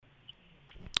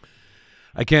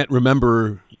I can't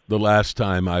remember the last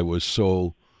time I was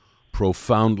so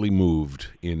profoundly moved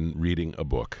in reading a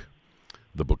book.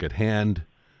 The book at hand,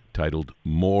 titled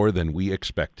More Than We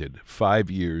Expected, 5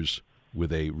 Years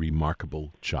with a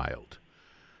Remarkable Child.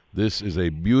 This is a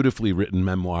beautifully written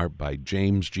memoir by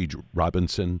James G.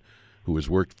 Robinson, who has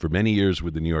worked for many years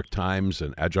with the New York Times,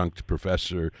 an adjunct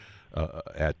professor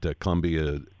at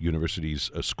Columbia University's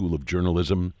School of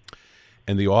Journalism,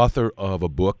 and the author of a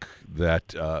book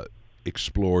that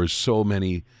explores so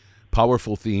many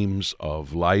powerful themes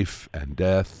of life and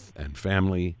death and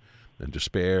family and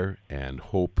despair and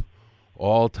hope,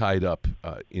 all tied up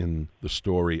in the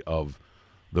story of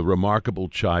the remarkable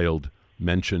child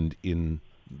mentioned in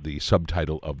the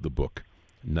subtitle of the book,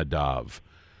 Nadav.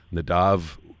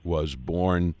 Nadav was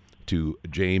born to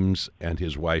James and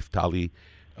his wife Tali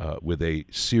with a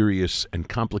serious and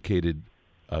complicated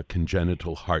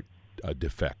congenital heart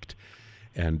defect.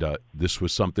 And this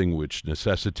was something which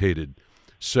necessitated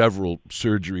several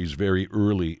surgeries very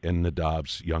early in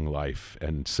Nadav's young life.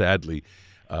 And sadly,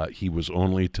 he was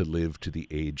only to live to the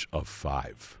age of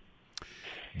 5.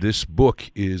 This book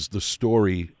is the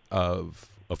story of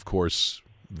course,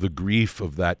 the grief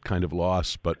of that kind of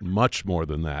loss, but much more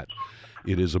than that.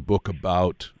 It is a book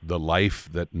about the life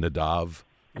that Nadav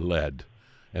led,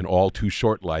 an all too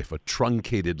short life, a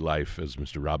truncated life, as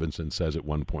Mr. Robinson says at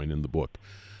one point in the book,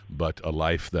 but a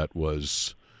life that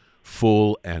was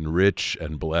full and rich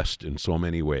and blessed in so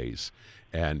many ways.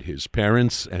 And his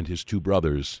parents and his 2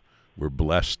 brothers were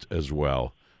blessed as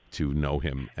well to know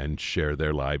him and share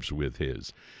their lives with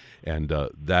his. And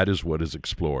that is what is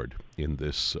explored in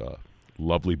this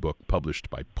lovely book published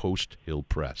by Post Hill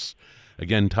Press,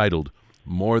 again titled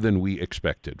More Than We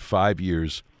Expected, 5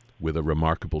 Years with a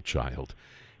Remarkable Child.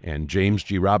 And James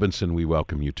G. Robinson, we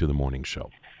welcome you to the morning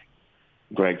show.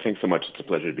 Greg, thanks so much. It's a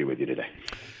pleasure to be with you today.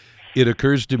 It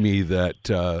occurs to me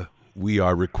that we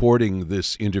are recording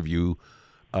this interview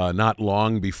not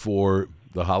long before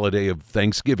the holiday of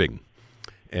Thanksgiving,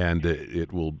 and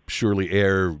it will surely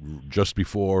air just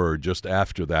before or just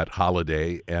after that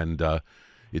holiday. And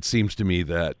it seems to me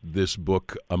that this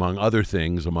book, among other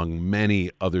things, among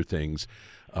many other things,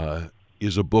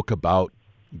 is a book about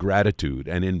gratitude,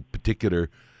 and in particular,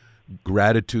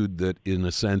 gratitude that in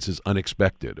a sense is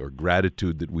unexpected, or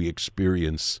gratitude that we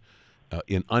experience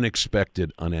in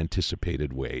unexpected,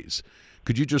 unanticipated ways.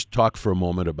 Could you just talk for a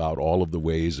moment about all of the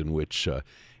ways in which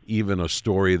even a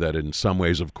story that in some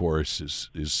ways, of course,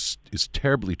 is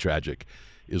terribly tragic,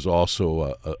 is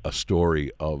also a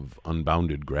story of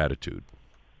unbounded gratitude?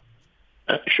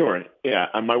 Sure. Yeah.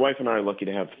 My wife and I are lucky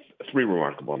to have 3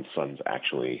 remarkable sons,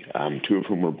 actually, 2 of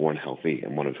whom were born healthy,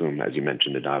 and one of whom, as you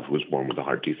mentioned, Nadav, was born with a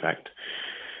heart defect.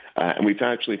 And we've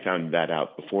actually found that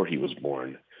out before he was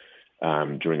born.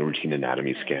 During a routine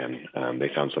anatomy scan, they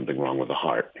found something wrong with the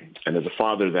heart. And as a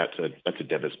father, that's a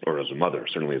or as a mother,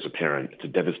 certainly as a parent, it's a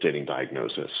devastating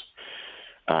diagnosis.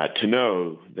 To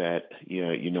know that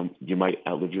you might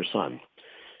outlive your son,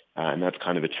 and that's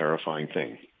kind of a terrifying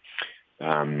thing.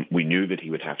 We knew that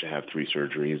he would have to have 3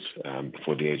 surgeries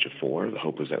before the age of 4. The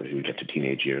hope was that he would get to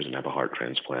teenage years and have a heart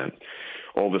transplant.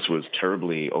 All this was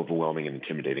terribly overwhelming and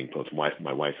intimidating, both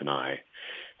my wife and I,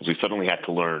 as we suddenly had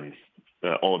to learn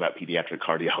all about pediatric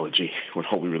cardiology when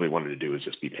all we really wanted to do was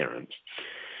just be parents.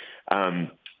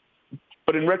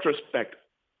 But in retrospect,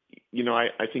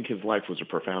 I think his life was a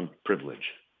profound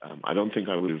privilege. I don't think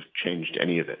I would have changed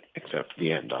any of it except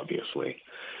the end, obviously.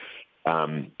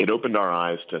 It opened our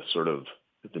eyes to sort of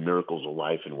the miracles of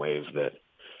life in ways that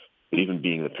even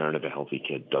being the parent of a healthy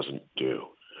kid doesn't do.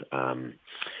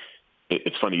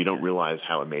 It's funny, you don't realize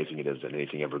how amazing it is that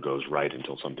anything ever goes right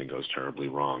until something goes terribly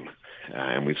wrong.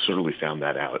 And we've certainly found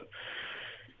that out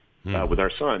with our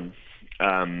son,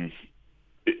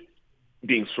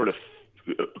 being sort of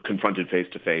confronted face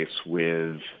to face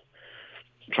with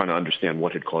trying to understand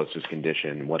what had caused his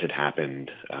condition, what had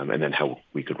happened, and then how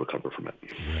we could recover from it.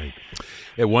 Right.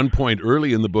 At one point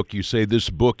early in the book, you say this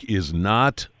book is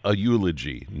not a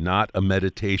eulogy, not a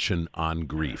meditation on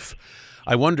grief.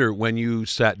 I wonder, when you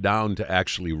sat down to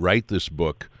actually write this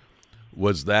book,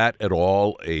 was that at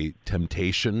all a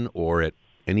temptation, or at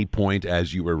any point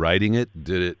as you were writing it,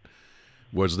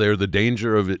 was there the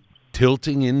danger of it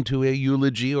tilting into a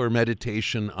eulogy or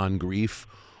meditation on grief,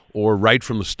 or right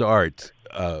from the start,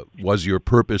 was your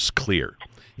purpose clear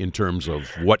in terms of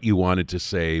what you wanted to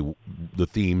say, the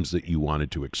themes that you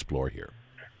wanted to explore here?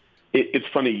 It's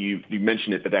funny you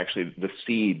mentioned it, but actually the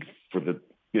seed for the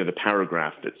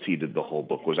paragraph that seeded the whole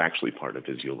book was actually part of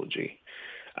his eulogy.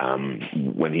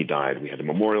 When he died, we had a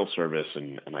memorial service,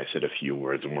 and I said a few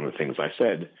words. And one of the things I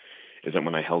said is that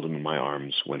when I held him in my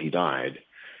arms when he died,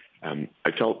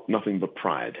 I felt nothing but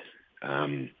pride.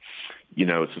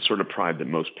 It's the sort of pride that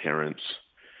most parents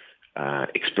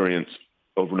experience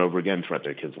over and over again throughout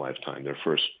their kids' lifetime. Their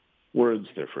first words,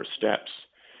 their first steps.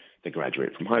 They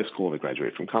graduate from high school, they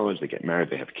graduate from college, they get married,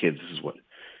 they have kids. This is what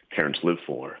parents live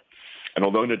for. And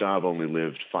although Nadav only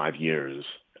lived 5 years,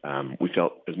 we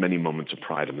felt as many moments of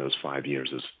pride in those 5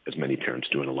 years as many parents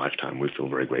do in a lifetime. We feel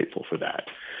very grateful for that.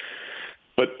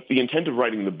 But the intent of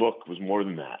writing the book was more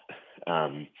than that.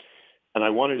 And I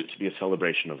wanted it to be a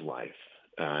celebration of life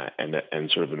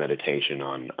and sort of a meditation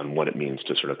on what it means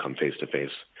to sort of come face to face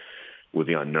with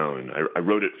the unknown. I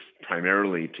wrote it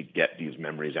primarily to get these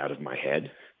memories out of my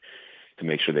head, to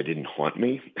make sure they didn't haunt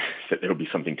me, that there would be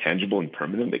something tangible and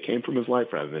permanent that came from his life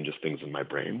rather than just things in my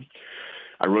brain.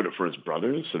 I wrote it for his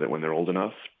brothers so that when they're old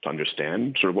enough to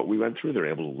understand sort of what we went through, they're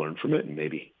able to learn from it and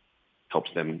maybe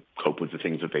helps them cope with the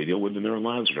things that they deal with in their own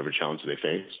lives, whatever challenges they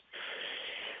face.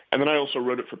 And then I also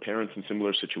wrote it for parents in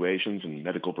similar situations and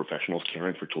medical professionals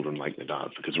caring for children like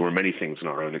Nadav, because there were many things in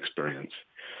our own experience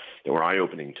that were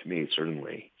eye-opening to me,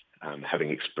 certainly, having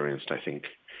experienced, I think,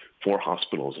 4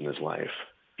 hospitals in his life,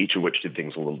 each of which did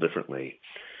things a little differently.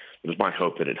 It was my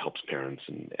hope that it helps parents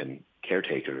and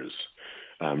caretakers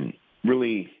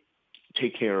really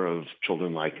take care of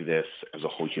children like this as a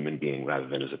whole human being rather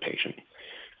than as a patient.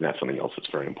 And that's something else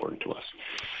that's very important to us.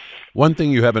 One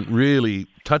thing you haven't really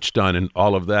touched on in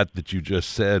all of that you just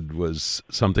said was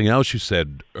something else you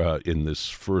said in this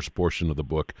first portion of the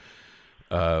book.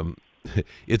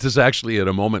 It is actually at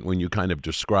a moment when you kind of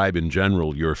describe in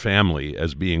general your family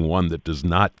as being one that does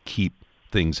not keep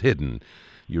things hidden.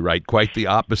 You write quite the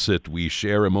opposite. We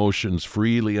share emotions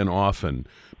freely and often,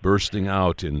 bursting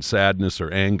out in sadness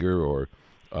or anger or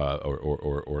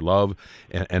love.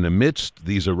 And amidst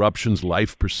these eruptions,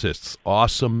 life persists,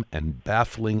 awesome and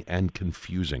baffling and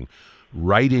confusing.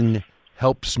 Writing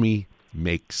helps me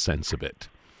make sense of it.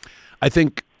 I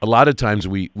think a lot of times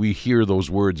we hear those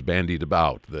words bandied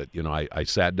about that, I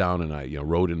sat down and I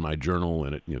wrote in my journal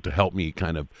and it, to help me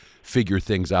kind of figure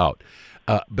things out.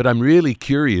 But I'm really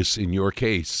curious in your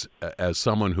case, as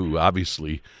someone who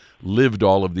obviously lived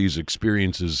all of these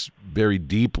experiences very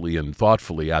deeply and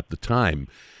thoughtfully at the time,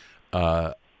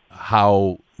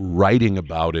 how writing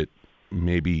about it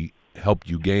maybe helped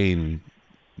you gain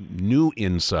new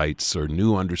insights or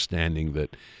new understanding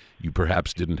that you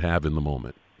perhaps didn't have in the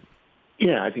moment.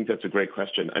 Yeah, I think that's a great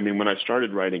question. I mean, when I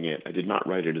started writing it, I did not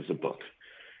write it as a book.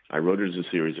 I wrote it as a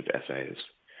series of essays.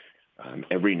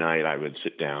 Every night I would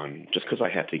sit down, just because I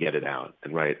had to get it out,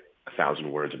 and write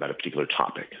 1,000 words about a particular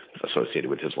topic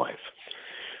associated with his life.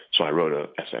 So I wrote an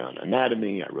essay on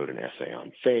anatomy. I wrote an essay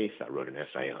on faith. I wrote an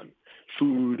essay on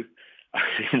food. I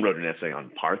even wrote an essay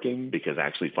on parking, because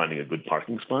actually finding a good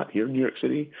parking spot here in New York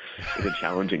City is a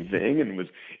challenging thing, and was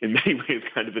in many ways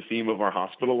kind of a theme of our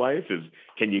hospital life is,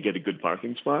 can you get a good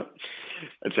parking spot?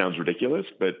 It sounds ridiculous,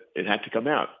 but it had to come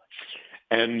out.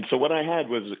 And so what I had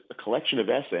was a collection of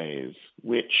essays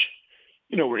which,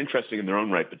 were interesting in their own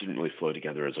right, but didn't really flow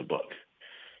together as a book.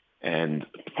 And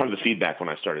part of the feedback when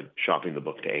I started shopping the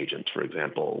book to agents, for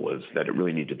example, was that it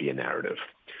really needed to be a narrative.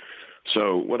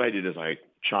 So what I did is I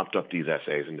chopped up these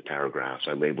essays into paragraphs.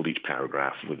 I labeled each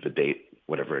paragraph with the date,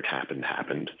 whatever it happened.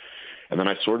 And then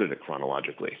I sorted it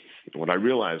chronologically. And what I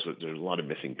realized was there's a lot of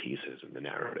missing pieces in the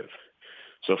narrative.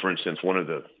 So, for instance, one of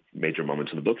the major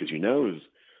moments in the book, as you know, is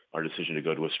our decision to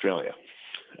go to Australia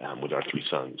with our 3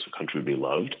 sons, a country we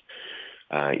loved,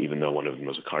 even though one of them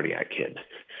was a cardiac kid.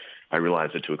 I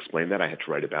realized that to explain that, I had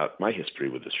to write about my history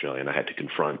with Australia, and I had to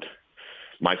confront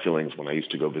my feelings when I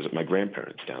used to go visit my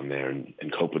grandparents down there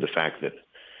and cope with the fact that,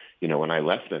 when I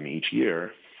left them each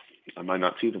year, I might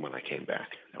not see them when I came back.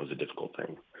 That was a difficult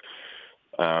thing.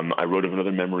 I wrote of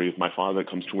another memory of my father that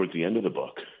comes towards the end of the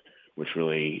book, which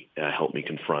really helped me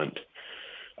confront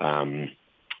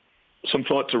some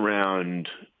thoughts around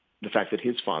the fact that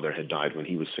his father had died when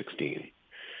he was 16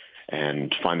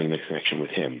 and finding the connection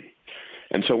with him.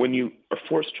 And so when you are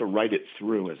forced to write it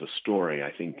through as a story,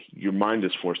 I think your mind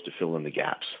is forced to fill in the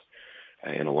gaps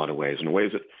in a lot of ways, in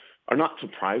ways that are not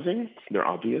surprising. They're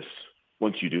obvious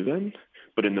once you do them.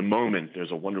 But in the moment,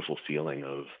 there's a wonderful feeling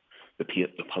of the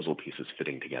puzzle pieces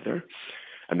fitting together.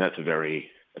 And that's a very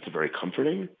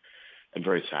comforting and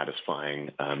very satisfying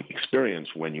experience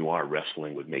when you are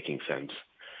wrestling with making sense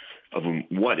of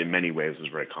what in many ways was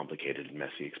a very complicated and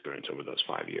messy experience over those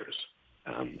 5 years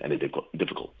and a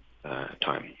difficult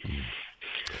time.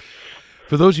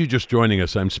 For those of you just joining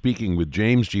us, I'm speaking with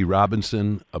James G.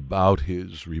 Robinson about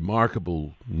his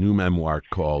remarkable new memoir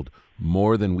called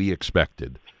More Than We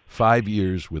Expected, 5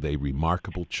 Years with a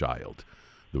Remarkable Child.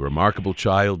 The remarkable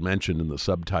child mentioned in the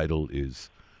subtitle is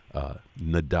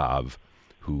Nadav,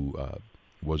 who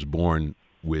was born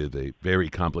with a very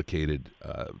complicated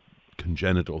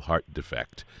congenital heart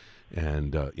defect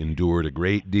and endured a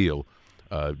great deal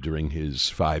during his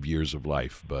 5 years of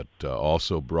life, but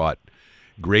also brought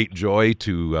great joy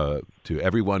to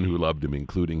everyone who loved him,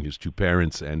 including his two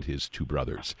parents and his two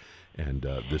brothers. And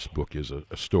this book is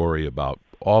a story about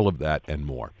all of that and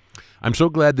more. I'm so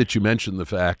glad that you mentioned the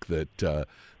fact that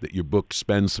that your book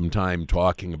spends some time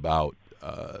talking about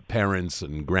parents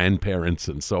and grandparents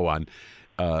and so on,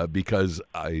 because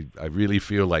I really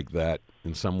feel like that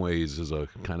in some ways is a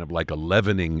kind of like a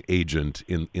leavening agent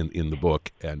in the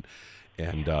book, and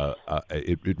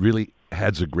it really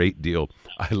adds a great deal.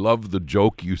 I love the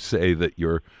joke you say that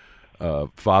your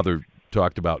father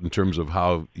talked about in terms of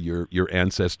how your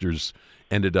ancestors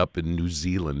ended up in New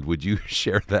Zealand. Would you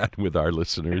share that with our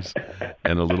listeners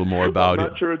and a little more about it? I'm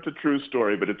not sure it's a true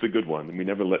story, but it's a good one. And we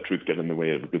never let truth get in the way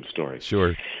of a good story.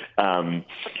 Sure. Our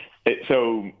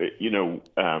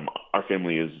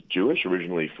family is Jewish,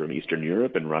 originally from Eastern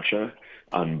Europe and Russia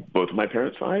on both of my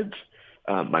parents' sides.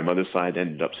 My mother's side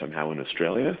ended up somehow in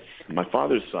Australia. My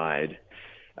father's side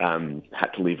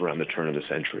had to leave around the turn of the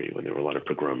century when there were a lot of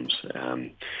pogroms.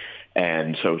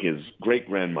 And so his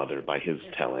grandmother, by his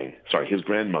telling, sent his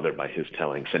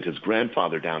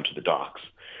grandfather down to the docks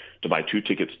to buy 2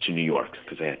 tickets to New York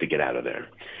because they had to get out of there.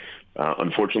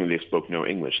 Unfortunately, they spoke no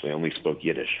English. They only spoke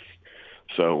Yiddish.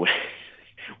 So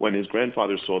when his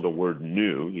grandfather saw the word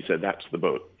new, he said, "That's the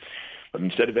boat." But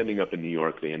instead of ending up in New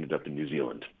York, they ended up in New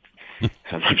Zealand.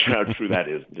 I'm not sure how true that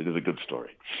is. It is a good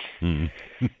story.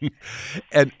 Mm-hmm.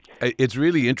 And it's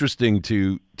really interesting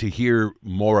to hear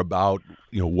more about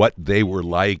what they were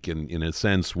like, and in a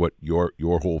sense what your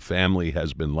whole family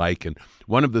has been like. And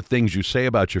one of the things you say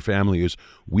about your family is,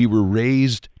 we were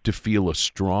raised to feel a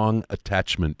strong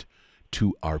attachment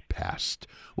to our past.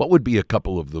 What would be a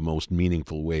couple of the most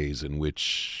meaningful ways in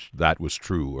which that was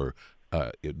true, or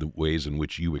the ways in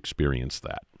which you experienced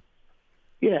that?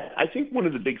 Yeah, I think one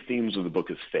of the big themes of the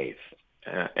book is faith,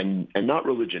 and not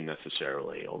religion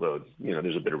necessarily, although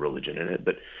there's a bit of religion in it,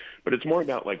 but it's more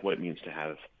about like what it means to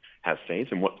have faith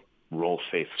and what role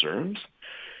faith serves.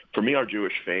 For me, our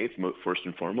Jewish faith, first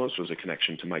and foremost, was a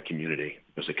connection to my community.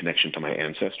 It was a connection to my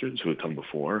ancestors who had come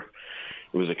before.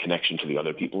 It was a connection to the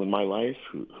other people in my life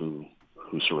who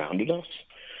surrounded us.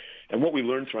 And what we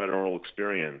learned throughout our whole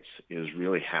experience is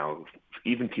really how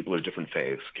even people of different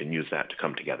faiths can use that to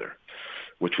come together,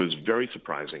 which was very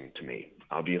surprising to me.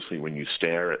 Obviously, when you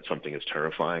stare at something as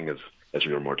terrifying as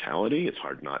your mortality, it's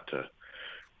hard not to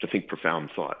think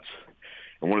profound thoughts.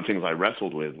 And one of the things I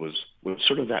wrestled with was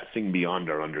sort of that thing beyond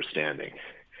our understanding,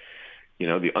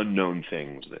 the unknown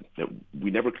things that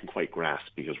we never can quite grasp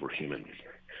because we're human.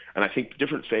 And I think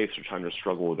different faiths are trying to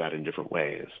struggle with that in different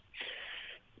ways.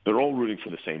 They're all rooting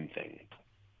for the same thing.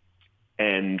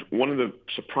 And one of the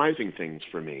surprising things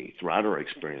for me throughout our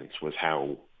experience was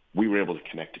how we were able to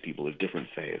connect to people of different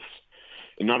faiths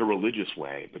in not a religious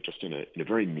way, but just in a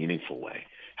very meaningful way,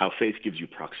 how faith gives you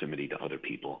proximity to other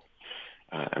people.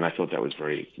 And I thought that was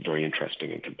very, very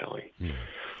interesting and compelling. Yeah.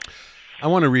 I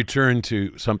want to return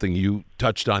to something you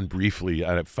touched on briefly.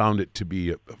 I found it to be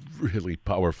a really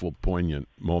powerful, poignant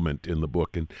moment in the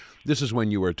book. And this is when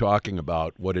you were talking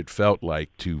about what it felt like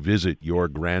to visit your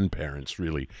grandparents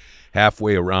really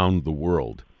halfway around the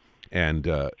world. And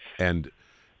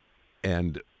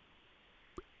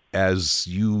as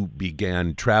you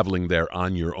began traveling there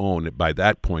on your own, by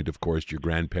that point, of course, your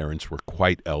grandparents were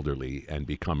quite elderly and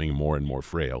becoming more and more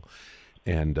frail.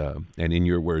 And in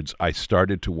your words, I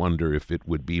started to wonder if it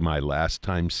would be my last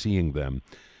time seeing them.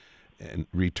 And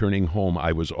returning home,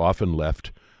 I was often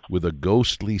left with a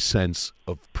ghostly sense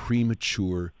of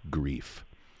premature grief.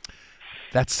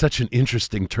 That's such an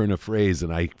interesting turn of phrase,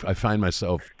 and I find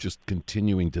myself just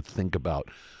continuing to think about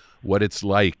what it's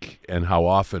like and how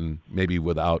often, maybe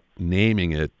without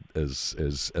naming it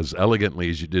as elegantly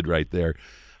as you did right there,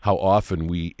 how often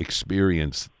we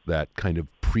experience that kind of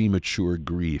premature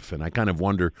grief. And I kind of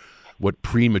wonder what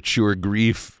premature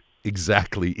grief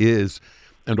exactly is,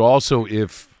 and also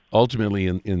if ultimately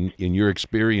in your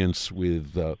experience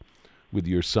with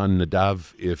your son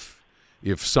Nadav,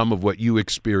 if some of what you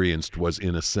experienced was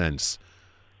in a sense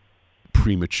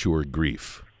premature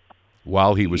grief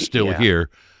while he was still here,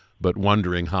 but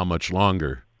wondering how much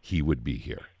longer he would be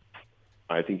here.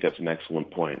 I think that's an excellent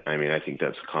point. I mean, I think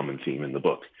that's a common theme in the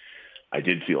book. I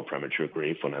did feel premature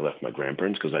grief when I left my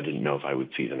grandparents because I didn't know if I would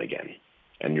see them again.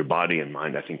 And your body and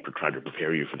mind, I think, try to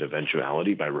prepare you for the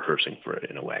eventuality by rehearsing for it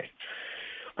in a way.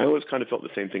 I always kind of felt the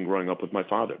same thing growing up with my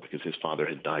father because his father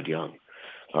had died young.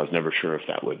 I was never sure if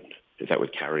that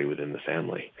would carry within the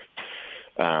family.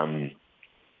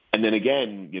 And then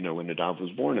again, when Nadav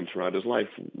was born and throughout his life,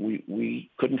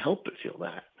 we couldn't help but feel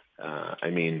that. I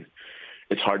mean,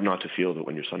 it's hard not to feel that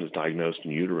when your son is diagnosed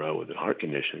in utero with a heart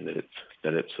condition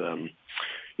that it's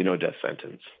a death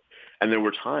sentence. And there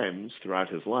were times throughout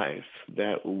his life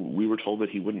that we were told that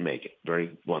he wouldn't make it,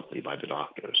 very bluntly, by the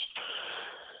doctors.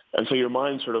 And so your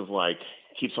mind sort of like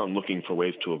keeps on looking for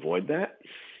ways to avoid that.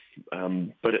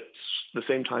 But at the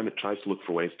same time, it tries to look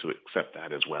for ways to accept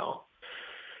that as well.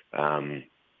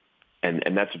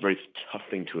 And that's a very tough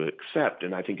thing to accept,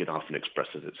 and I think it often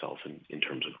expresses itself in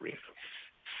terms of grief.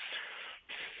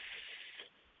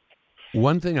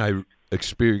 One thing I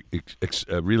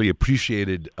really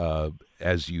appreciated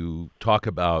as you talk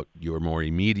about your more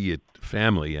immediate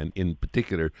family, and in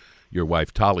particular your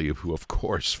wife Talia, who of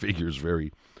course figures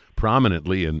very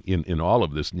prominently in all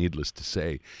of this, needless to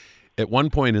say. At one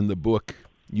point in the book,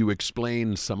 you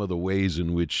explain some of the ways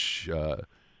in which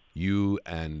you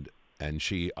and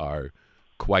she are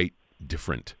quite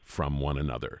different from one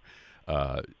another.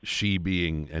 She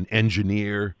being an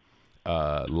engineer,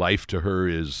 life to her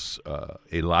is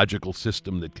a logical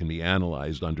system that can be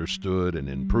analyzed, understood, and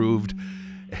improved.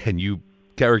 And you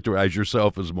characterize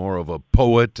yourself as more of a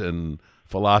poet and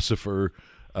philosopher,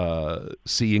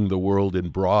 seeing the world in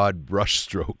broad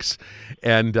brushstrokes.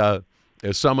 And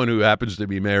as someone who happens to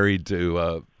be married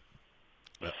to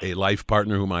a life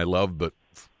partner whom I love, but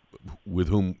with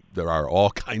whom there are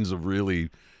all kinds of really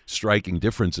striking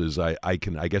differences, I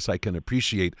guess I can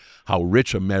appreciate how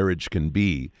rich a marriage can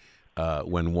be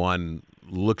when one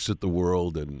looks at the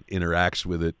world and interacts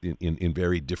with it in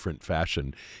very different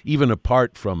fashion. Even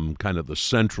apart from kind of the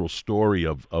central story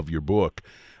of your book,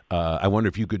 I wonder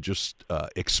if you could just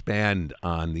expand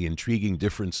on the intriguing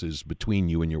differences between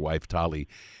you and your wife, Tali,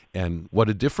 and what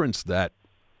a difference that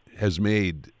has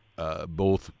made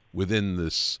both within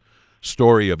this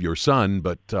story of your son,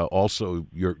 but also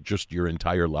your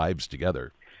entire lives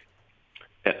together.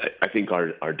 I think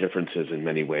our differences in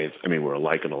many ways, I mean, we're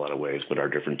alike in a lot of ways, but our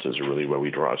differences are really where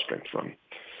we draw our strength from,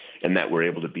 and that we're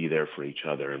able to be there for each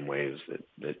other in ways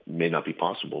that may not be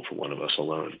possible for one of us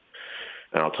alone.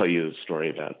 And I'll tell you a story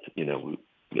about,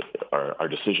 our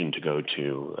decision to go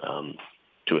to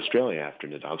Australia after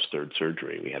Nadav's third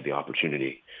surgery. We had the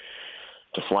opportunity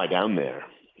to fly down there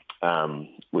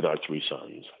with our three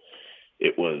sons.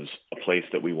 It was a place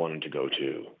that we wanted to go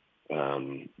to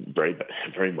very,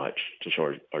 very much to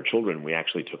show our children. We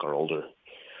actually took our older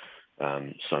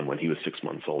son when he was 6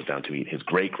 months old down to meet his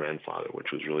great-grandfather,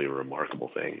 which was really a remarkable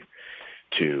thing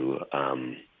to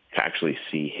actually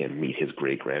see him meet his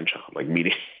great-grandchild. Like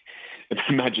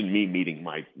imagine me meeting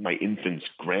my infant's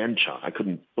grandchild. I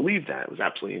couldn't believe that. It was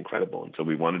absolutely incredible. And so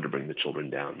we wanted to bring the children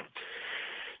down.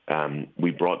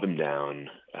 We brought them down,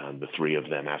 the three of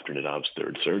them, after Nadav's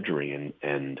third surgery.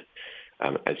 And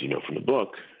as you know from the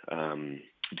book,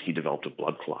 he developed a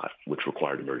blood clot, which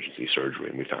required emergency surgery,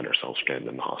 and we found ourselves stranded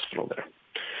in the hospital there.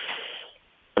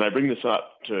 And I bring this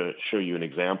up to show you an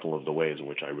example of the ways in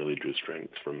which I really drew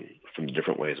strength from the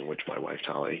different ways in which my wife,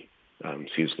 Tali,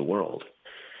 sees the world.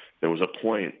 There was a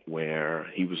point where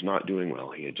he was not doing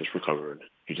well. He had just recovered.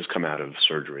 He'd just come out of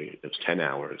surgery. It was 10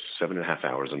 hours, 7.5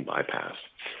 hours in bypass.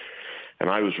 And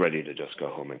I was ready to just go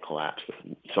home and collapse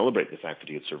and celebrate the fact that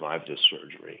he had survived his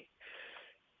surgery.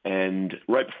 And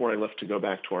right before I left to go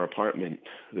back to our apartment,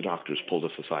 the doctors pulled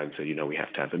us aside and said, we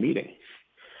have to have a meeting.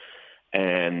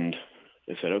 And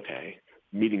they said, okay,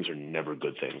 meetings are never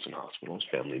good things in hospitals,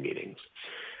 family meetings.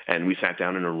 And we sat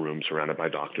down in a room surrounded by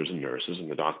doctors and nurses,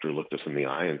 and the doctor looked us in the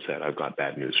eye and said, I've got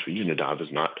bad news for you. Nadav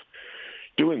is not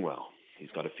doing well. He's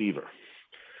got a fever.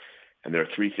 And there are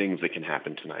three things that can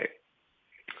happen tonight.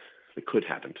 That could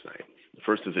happen tonight. The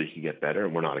first is that he could get better,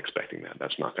 and we're not expecting that.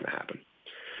 That's not going to happen.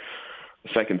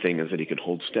 The second thing is that he could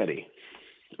hold steady,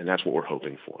 and that's what we're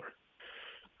hoping for.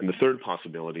 And the third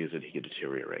possibility is that he could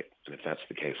deteriorate. And if that's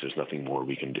the case, there's nothing more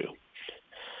we can do.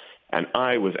 And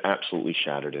I was absolutely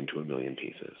shattered into a million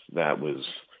pieces.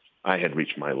 I had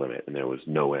reached my limit, and there was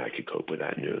no way I could cope with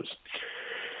that news.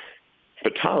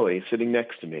 But Tali, sitting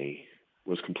next to me,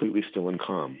 was completely still and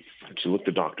calm. And she looked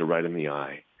the doctor right in the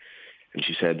eye, and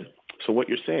she said, so what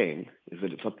you're saying is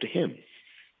that it's up to him.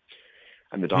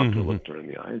 And the doctor looked her in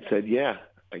the eye and said, yeah,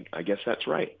 I guess that's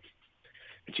right.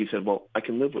 And she said, well, I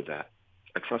can live with that.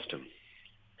 I trust him.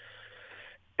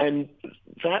 And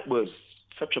that was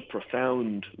such a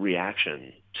profound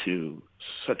reaction to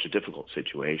such a difficult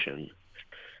situation.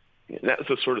 That was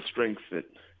the sort of strength that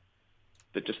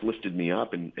just lifted me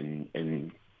up and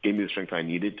gave me the strength I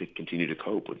needed to continue to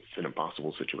cope with an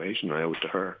impossible situation. I owe it to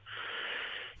her.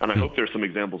 And I hope there's some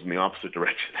examples in the opposite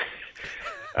direction.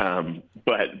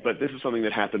 But this is something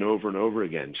that happened over and over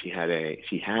again. She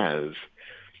has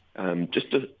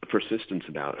just a persistence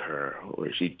about her,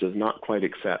 where she does not quite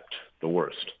accept the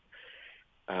worst.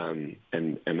 And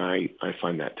I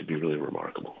find that to be really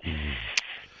remarkable. Mm-hmm.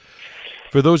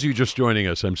 For those of you just joining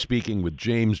us, I'm speaking with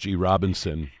James G.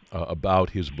 Robinson about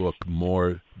his book,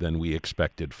 More Than We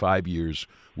Expected, 5 Years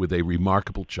with a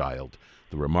Remarkable Child.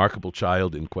 The remarkable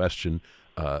child in question,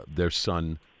 their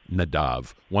son,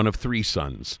 Nadav, one of 3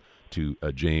 sons to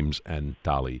James and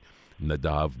Tali.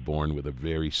 Nadav, born with a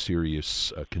very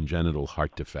serious congenital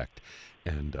heart defect.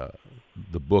 And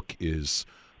the book is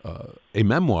a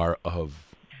memoir of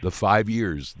the 5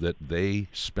 years that they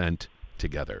spent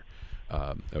together.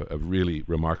 A really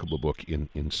remarkable book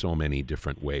in so many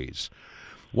different ways.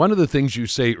 One of the things you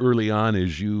say early on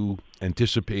is you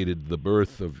anticipated the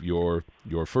birth of your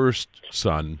first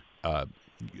son, Gilad?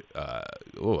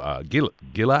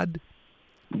 Gilad,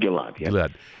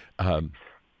 yeah. Gilad.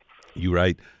 You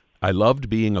write, I loved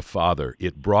being a father.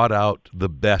 It brought out the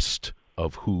best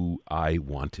of who I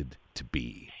wanted to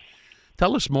be.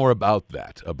 Tell us more about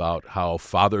that, about how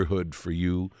fatherhood for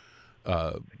you,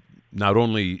 not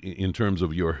only in terms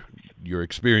of your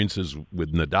experiences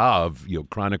with Nadav,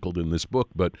 chronicled in this book,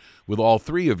 but with all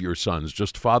 3 of your sons,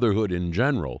 just fatherhood in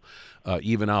general,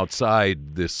 even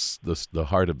outside the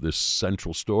heart of this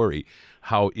central story,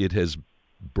 how it has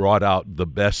brought out the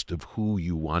best of who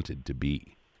you wanted to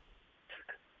be.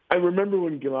 I remember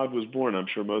when Gilad was born, I'm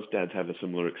sure most dads have a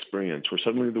similar experience, where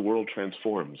suddenly the world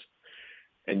transforms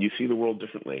and you see the world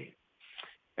differently.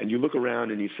 And you look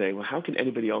around and you say, well, how can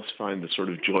anybody else find the sort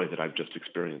of joy that I've just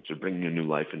experienced of bringing a new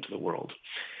life into the world?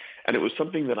 And it was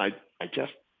something that I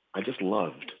just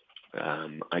loved.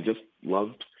 I just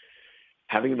loved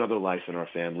having another life in our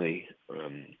family,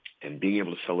 and being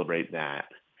able to celebrate that,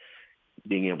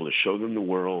 being able to show them the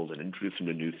world and introduce them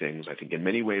to new things. I think in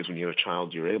many ways when you have a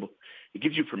child, it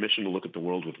gives you permission to look at the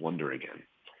world with wonder again.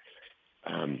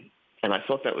 And I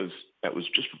thought that was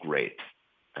just great.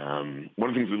 One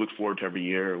of the things we looked forward to every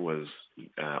year was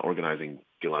organizing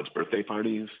Gilad's birthday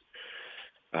parties.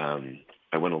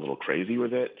 I went a little crazy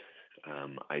with it.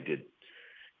 I did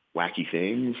wacky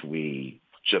things. We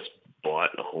just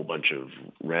bought a whole bunch of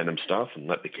random stuff and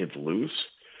let the kids loose.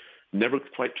 Never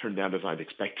quite turned out as I'd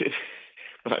expected,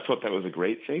 but I thought that was a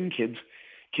great thing. Kids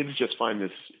just find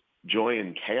this joy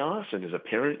in chaos, and as a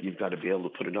parent, you've got to be able to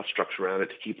put enough structure around it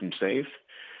to keep them safe.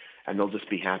 And they'll just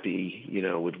be happy,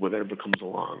 with whatever comes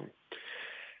along.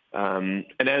 And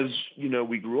as,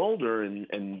 we grew older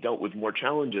and dealt with more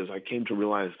challenges, I came to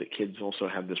realize that kids also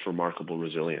have this remarkable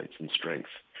resilience and strength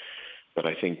that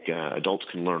I think adults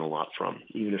can learn a lot from,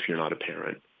 even if you're not a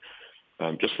parent.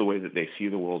 Just the way that they see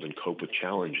the world and cope with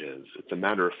challenges. It's a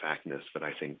matter-of-factness that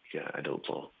I think adults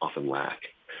often lack.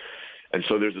 And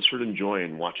so there's a certain joy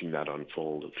in watching that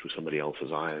unfold through somebody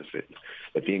else's eyes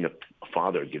that being a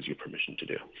father gives you permission to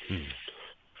do.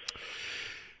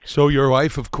 So your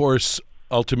wife, of course,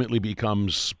 ultimately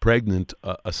becomes pregnant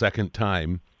a second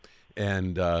time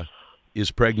and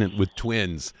is pregnant with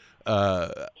twins.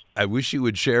 I wish you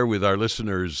would share with our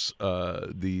listeners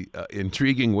the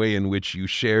intriguing way in which you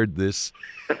shared this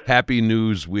happy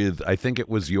news with, I think it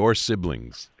was your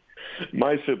siblings.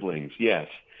 My siblings, yes.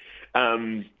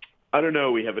 I don't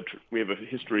know. We have a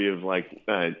history of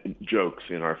jokes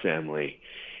in our family,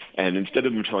 and instead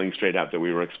of them telling straight out that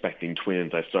we were expecting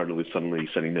twins, I started with suddenly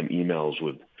sending them emails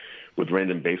with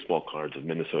random baseball cards of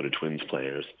Minnesota Twins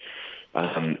players,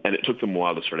 and it took them a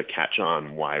while to sort of catch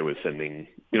on why I was sending,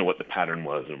 what the pattern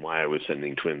was, and why I was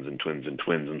sending twins and twins and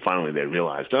twins, and finally they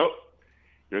realized, oh,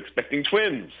 you're expecting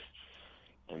twins,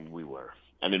 and we were.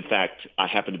 And in fact, I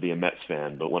happen to be a Mets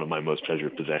fan, but one of my most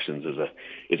treasured possessions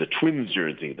is a Twins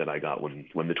jersey that I got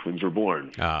when the Twins were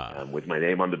born, with my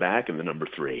name on the back and the number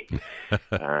 3.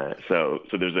 So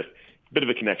there's a bit of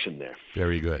a connection there.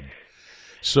 Very good.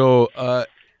 So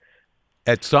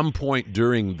at some point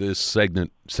during this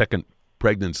second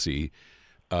pregnancy,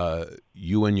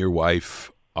 you and your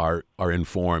wife are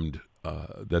informed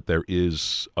that there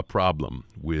is a problem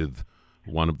with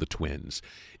one of the twins.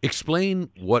 Explain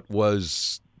what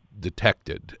was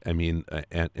detected. I mean,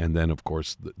 and then, of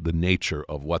course, the nature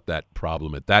of what that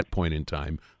problem at that point in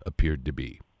time appeared to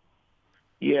be.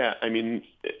 Yeah, I mean,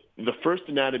 the first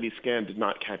anatomy scan did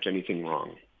not catch anything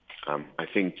wrong. I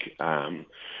think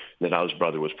Nadal's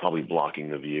brother was probably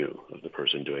blocking the view of the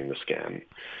person doing the scan.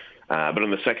 But on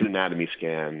the second anatomy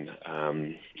scan,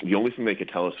 the only thing they could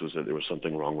tell us was that there was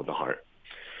something wrong with the heart.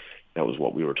 That was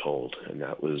what we were told, and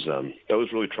that was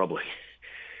really troubling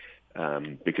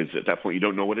because at that point you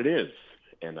don't know what it is.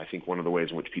 And I think one of the ways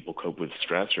in which people cope with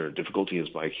stress or difficulty is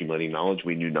by accumulating knowledge.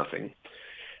 We knew nothing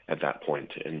at that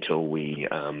point until we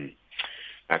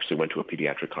actually went to a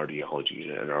pediatric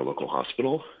cardiology at our local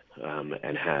hospital,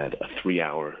 and had a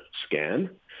 3-hour scan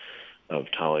of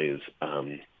Tali's,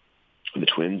 the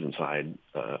twins inside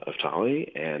of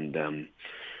Tali, and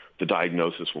the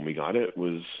diagnosis when we got it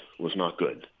was not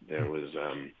good. There was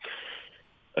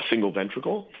a single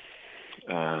ventricle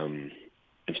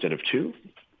instead of two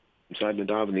inside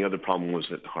Nadav, and the other problem was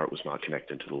that the heart was not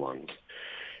connected to the lungs.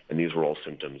 And these were all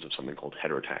symptoms of something called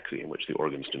heterotaxy, in which the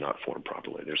organs do not form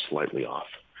properly. They're slightly off.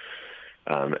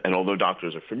 And although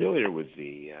doctors are familiar with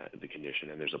the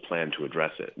condition and there's a plan to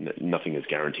address it, nothing is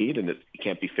guaranteed and it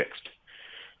can't be fixed.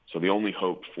 So the only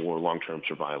hope for long-term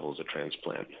survival is a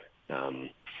transplant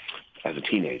as a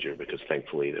teenager, because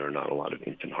thankfully there are not a lot of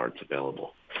infant hearts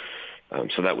available.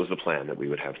 So that was the plan, that we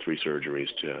would have 3 surgeries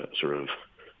to sort of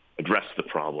address the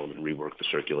problem and rework the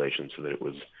circulation so that it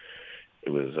was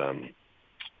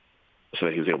so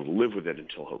that he was able to live with it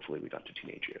until hopefully we got to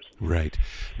teenage years. Right.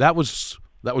 That was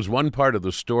one part of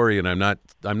the story, and I'm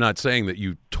not saying that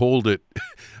you told it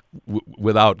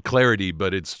without clarity,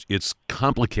 but it's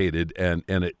complicated, and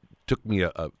it took me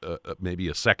maybe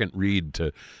a second read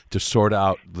to sort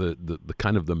out the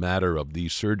kind of the matter of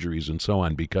these surgeries and so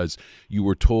on, because you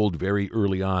were told very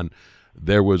early on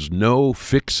there was no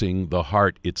fixing the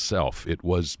heart itself. It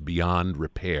was beyond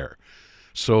repair.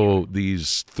 So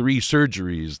these 3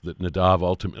 surgeries that Nadav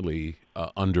ultimately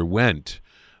underwent,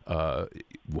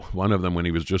 one of them when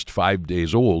he was just 5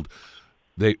 days old,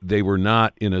 they were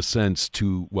not, in a sense,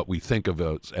 to what we think of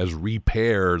as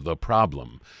repair the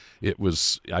problem. It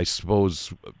was, I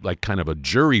suppose, like kind of a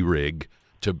jury rig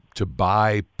to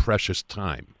buy precious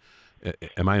time.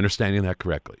 Am I understanding that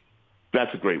correctly?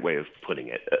 That's a great way of putting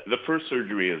it. The first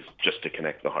surgery is just to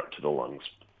connect the heart to the lungs.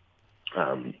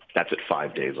 That's at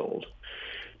 5 days old,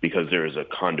 because there is a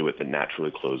conduit that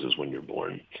naturally closes when you're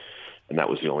born. And that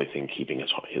was the only thing keeping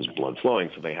his blood flowing,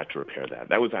 so they had to repair that.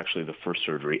 That was actually the first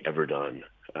surgery ever done.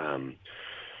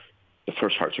 The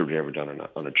first heart surgery ever done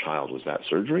on a child was that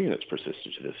surgery, and it's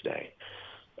persisted to this day.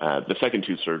 The second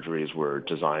 2 surgeries were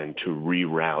designed to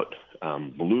reroute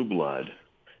blue blood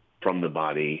from the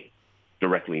body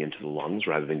directly into the lungs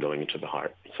rather than going into the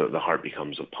heart. So the heart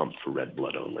becomes a pump for red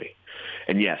blood only.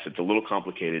 And yes, it's a little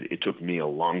complicated. It took me a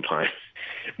long time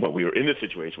when we were in this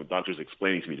situation with doctors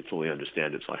explaining to me to fully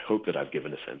understand it. So I hope that I've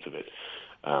given a sense of it,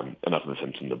 enough of a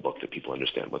sense in the book that people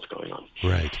understand what's going on.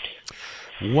 Right.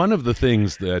 One of the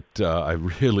things that I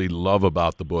really love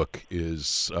about the book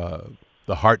is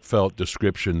the heartfelt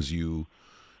descriptions you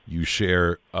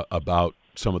share about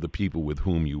some of the people with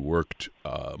whom you worked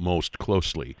most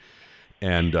closely.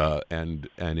 And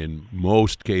in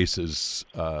most cases,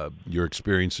 your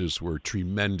experiences were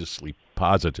tremendously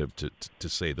positive, to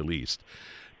say the least.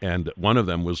 And one of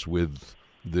them was with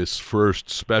this first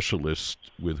specialist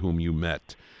with whom you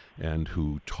met and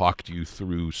who talked you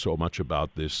through so much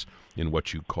about this in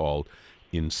what you call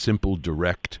in simple,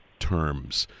 direct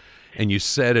terms. And you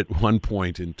said at one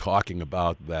point in talking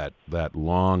about that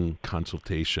long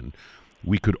consultation,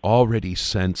 we could already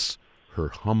sense her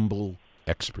humble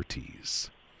expertise.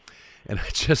 And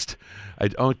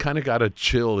I kind of got a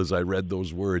chill as I read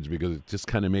those words, because it just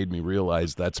kind of made me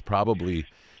realize that's probably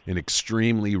an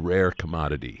extremely rare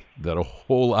commodity, that a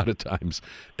whole lot of times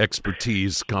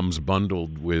expertise comes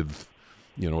bundled with,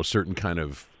 a certain kind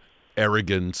of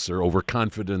arrogance or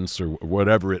overconfidence or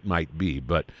whatever it might be.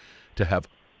 But to have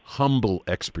humble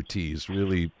expertise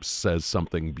really says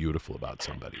something beautiful about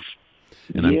somebody.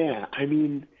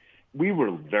 And we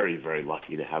were very, very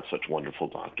lucky to have such wonderful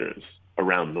doctors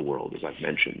around the world, as I've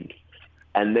mentioned.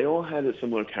 And they all had a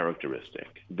similar characteristic.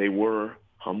 They were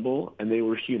humble and they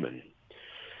were human.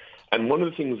 And one of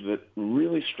the things that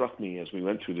really struck me as we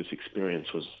went through this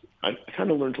experience was I kind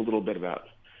of learned a little bit about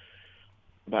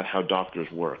how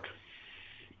doctors work.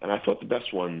 And I thought the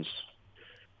best ones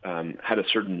had a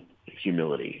certain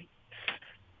humility.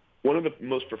 One of the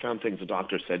most profound things a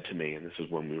doctor said to me, and this is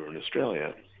when we were in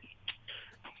Australia,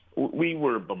 we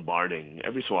were bombarding.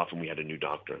 Every so often we had a new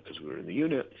doctor because we were in the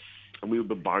unit, and we would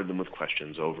bombard them with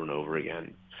questions over and over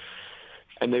again.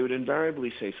 And they would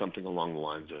invariably say something along the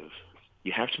lines of,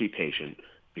 you have to be patient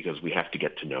because we have to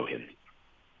get to know him.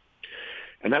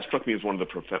 And that struck me as one of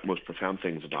the most profound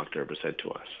things a doctor ever said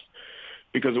to us.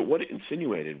 Because what it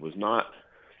insinuated was not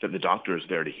that the doctor is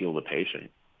there to heal the patient.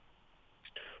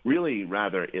 Really,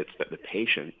 rather, it's that the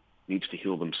patient needs to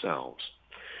heal themselves.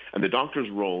 And the doctor's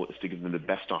role is to give them the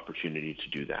best opportunity to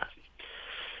do that.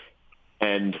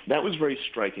 And that was very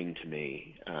striking to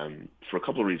me for a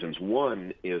couple of reasons.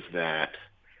 One is that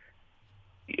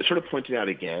it sort of pointed out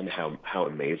again how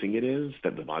amazing it is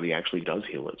that the body actually does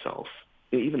heal itself,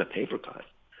 even a paper cut,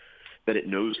 that it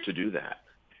knows to do that.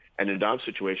 And in Nadav's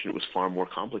situation, it was far more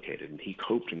complicated, and he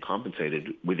coped and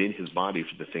compensated within his body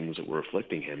for the things that were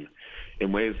afflicting him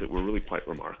in ways that were really quite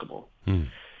remarkable.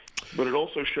 But it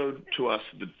also showed to us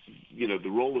the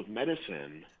role of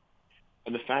medicine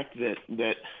and the fact that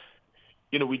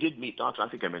we did meet doctors. I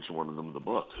think I mentioned one of them in the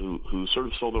book who sort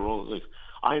of sold the role like,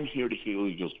 I am here to heal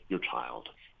your child.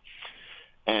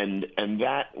 And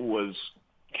that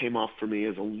came off for me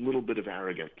as a little bit of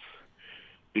arrogance,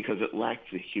 because it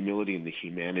lacked the humility and the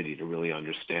humanity to really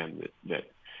understand that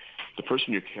the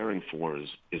person you're caring for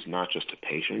is not just a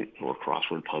patient or a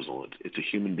crossword puzzle. It's a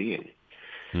human being.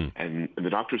 And the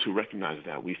doctors who recognized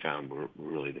that, we found, were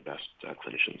really the best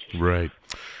clinicians. Right.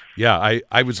 Yeah,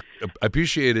 I was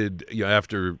appreciated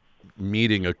after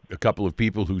meeting a couple of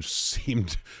people who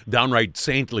seemed downright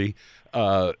saintly.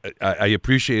 I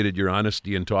appreciated your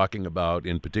honesty in talking about,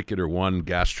 in particular, one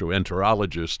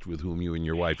gastroenterologist with whom you and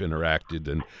your wife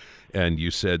interacted, and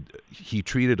you said he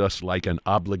treated us like an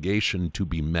obligation to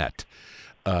be met.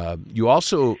 You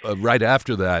also, right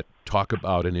after that, talk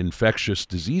about an infectious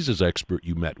diseases expert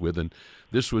you met with, and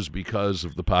this was because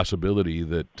of the possibility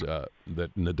that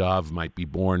Nadav might be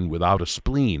born without a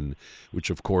spleen, which,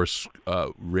 of course,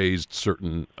 raised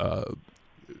certain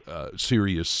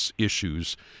serious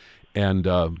issues. And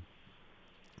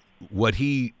what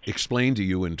he explained to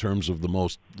you in terms of the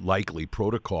most likely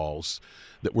protocols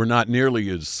that were not nearly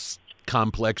as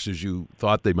complex as you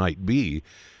thought they might be,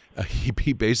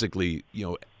 he basically,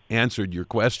 answered your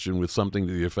question with something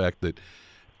to the effect that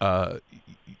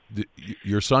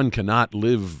your son cannot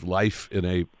live life in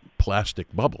a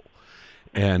plastic bubble.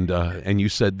 And you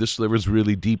said there was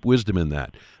really deep wisdom in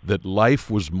that life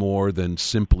was more than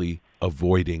simply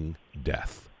avoiding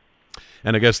death.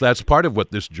 And I guess that's part of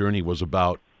what this journey was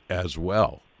about as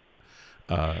well.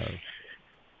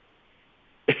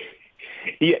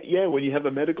 Yeah, when you have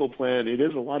a medical plan, it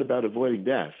is a lot about avoiding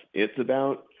death. It's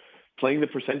about playing the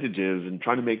percentages and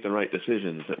trying to make the right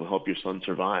decisions that will help your son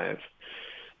survive.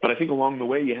 But I think along the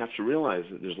way, you have to realize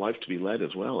that there's life to be led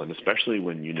as well, and especially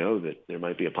when you know that there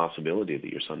might be a possibility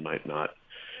that your son might not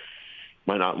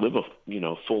live a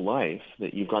full life,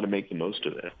 that you've got to make the most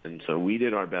of it. And so we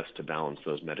did our best to balance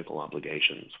those medical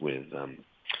obligations with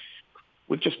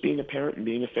just being a parent and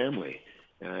being a family.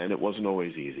 And it wasn't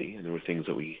always easy, and there were things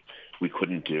that we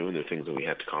couldn't do, and there were things that we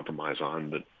had to compromise on.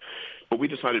 But we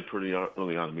decided pretty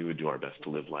early on we would do our best to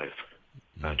live life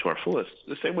to our fullest,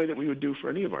 the same way that we would do for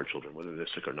any of our children, whether they're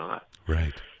sick or not.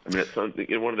 Right. I mean, it's something,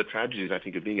 one of the tragedies, I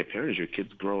think, of being a parent is your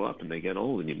kids grow up and they get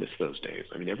old and you miss those days.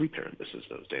 I mean, every parent misses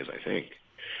those days, I think.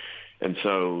 And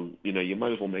so, you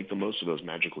might as well make the most of those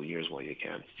magical years while you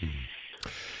can.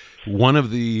 One of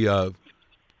the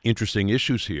interesting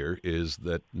issues here is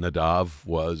that Nadav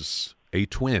was a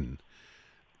twin.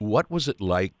 What was it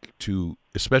like to,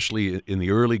 especially in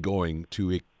the early going,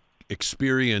 to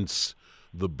experience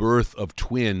the birth of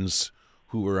twins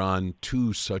who were on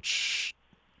two such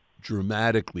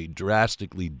drastically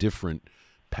different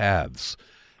paths?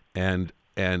 And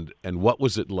what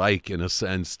was it like, in a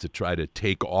sense, to try to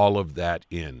take all of that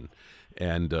in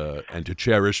and to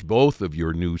cherish both of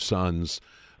your new sons,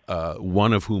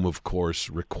 one of whom, of course,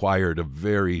 required a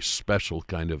very special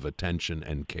kind of attention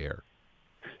and care?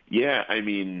 Yeah, I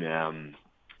mean,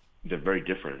 they're very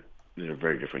different. They're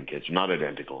very different kids, not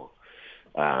identical.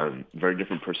 Very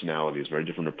different personalities, very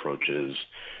different approaches.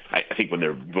 I think when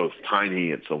they're both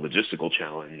tiny, it's a logistical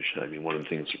challenge. I mean, one of the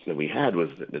things that we had was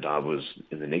that Nadav was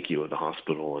in the NICU of the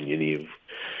hospital, and Yaniv,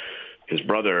 his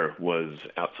brother, was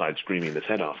outside screaming his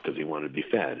head off because he wanted to be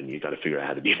fed, and you got to figure out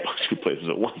how to be in both two places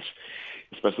at once,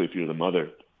 especially if you're the mother.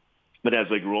 But as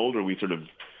they grew older, we sort of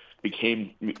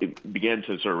began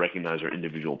to sort of recognize their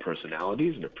individual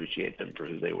personalities and appreciate them for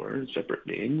who they were, separate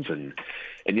beings. And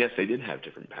yes, they did have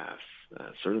different paths,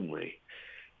 certainly.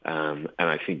 And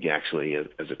I think actually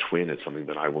as a twin, it's something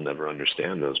that I will never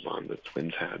understand, those bonds that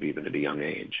twins have, even at a young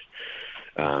age.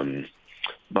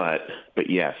 But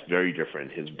yes, very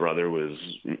different. His brother was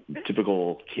a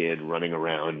typical kid running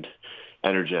around,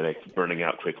 energetic, burning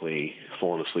out quickly,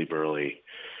 falling asleep early.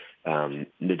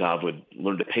 Nadav would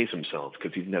learn to pace himself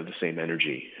because he didn't have the same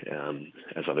energy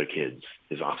as other kids.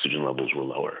 His oxygen levels were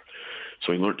lower.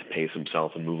 So he learned to pace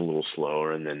himself and move a little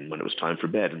slower. And then when it was time for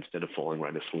bed, instead of falling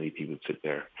right asleep, he would sit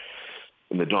there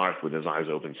in the dark with his eyes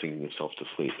open, singing himself to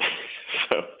sleep.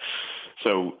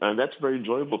 So that's a very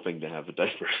enjoyable thing, to have a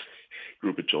diverse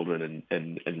group of children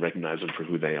and recognize them for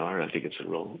who they are. I think it's a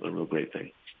real great thing.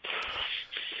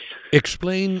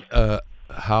 Explain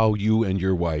how you and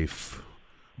your wife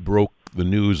broke the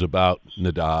news about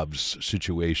Nadav's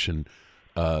situation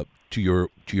to your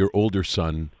older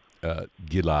son,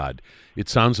 Gilad. It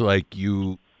sounds like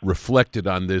you reflected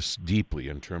on this deeply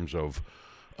in terms of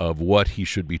what he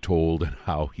should be told and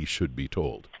how he should be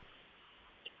told?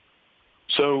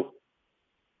 So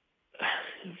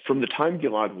from the time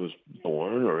Gilad was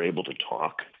born or able to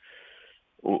talk,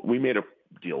 we made a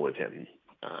deal with him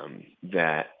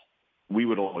that we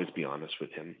would always be honest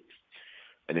with him.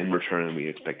 And in return, we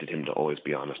expected him to always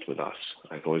be honest with us.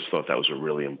 I've always thought that was a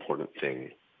really important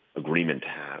agreement to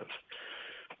have.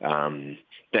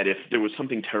 That if there was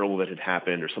something terrible that had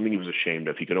happened or something he was ashamed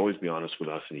of, he could always be honest with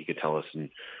us and he could tell us and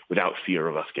without fear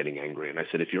of us getting angry. And I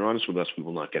said, if you're honest with us, we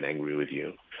will not get angry with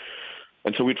you.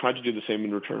 And so we tried to do the same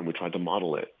in return. We tried to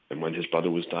model it. And when his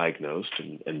brother was diagnosed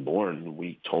and born,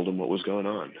 we told him what was going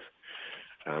on.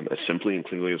 As simply and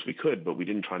clearly as we could, but we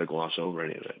didn't try to gloss over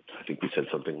any of it. I think we said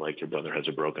something like, your brother has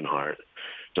a broken heart,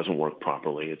 doesn't work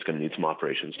properly, it's going to need some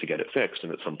operations to get it fixed.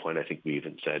 And at some point, I think we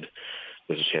even said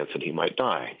there's a chance that he might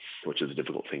die, which is a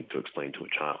difficult thing to explain to a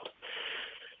child.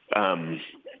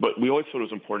 But we always thought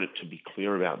it was important to be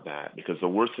clear about that, because the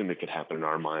worst thing that could happen in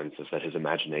our minds is that his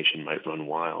imagination might run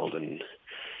wild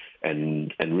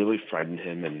and really frighten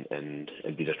him and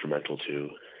be detrimental to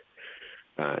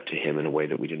him in a way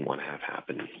that we didn't want to have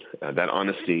happen. That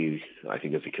honesty, I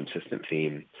think, is a consistent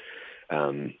theme.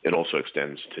 It also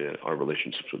extends to our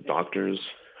relationships with doctors.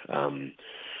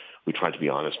 We tried to be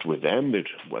honest with them.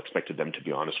 We expected them to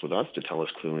be honest with us, to tell us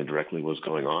clearly and directly what was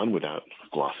going on without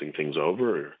glossing things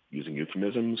over or using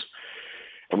euphemisms.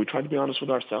 And we tried to be honest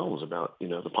with ourselves about,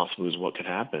 the possibilities of what could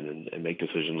happen and make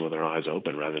decisions with our eyes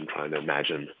open rather than trying to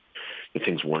imagine that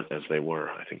things weren't as they were.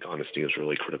 I think honesty is a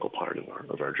really critical part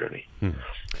of our journey.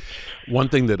 One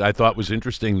thing that I thought was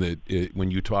interesting that when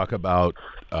you talk about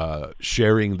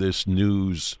sharing this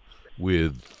news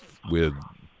with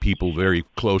people very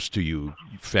close to you,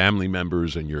 family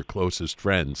members and your closest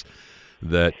friends,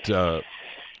 that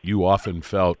you often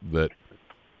felt that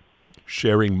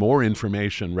sharing more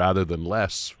information rather than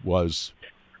less was,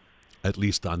 at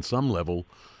least on some level,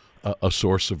 a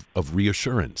source of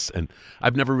reassurance. And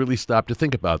I've never really stopped to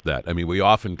think about that. I mean, we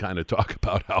often kind of talk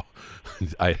about how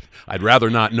I'd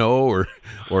rather not know,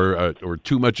 or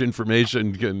too much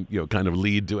information can kind of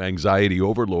lead to anxiety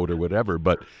overload or whatever.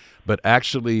 But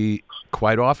actually,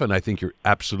 quite often, I think you're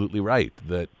absolutely right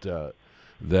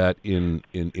that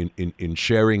in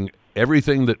sharing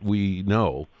everything that we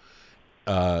know,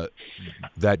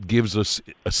 that gives us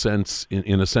a sense,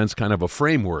 in a sense, kind of a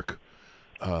framework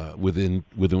within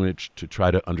which to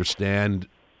try to understand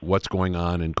what's going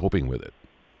on and coping with it.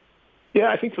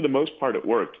 Yeah, I think for the most part it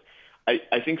worked.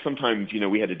 I think sometimes,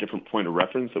 we had a different point of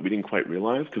reference that we didn't quite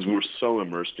realize because we were so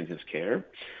immersed in his care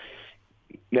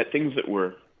that things that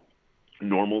were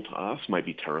normal to us might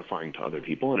be terrifying to other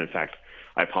people. And in fact,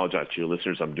 I apologize to your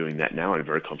listeners. I'm doing that now. I'm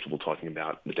very comfortable talking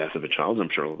about the death of a child. I'm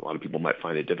sure a lot of people might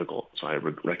find it difficult, so I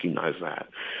recognize that.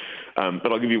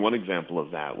 But I'll give you one example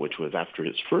of that, which was after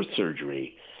his first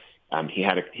surgery,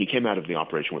 he came out of the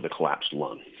operation with a collapsed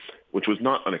lung, which was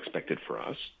not unexpected for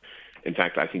us. In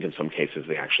fact, I think in some cases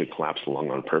they actually collapse the lung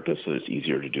on purpose, so it's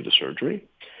easier to do the surgery.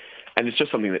 And it's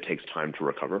just something that takes time to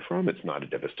recover from. It's not a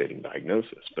devastating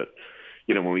diagnosis, but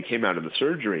when we came out of the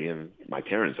surgery and my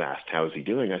parents asked, how is he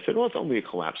doing? I said, well, it's only a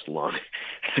collapsed lung.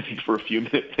 I think for a few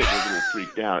minutes they were a little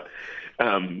freaked out.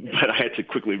 But I had to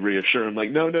quickly reassure him,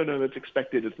 like, no, that's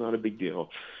expected. It's not a big deal.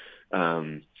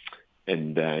 Making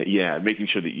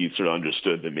sure that you sort of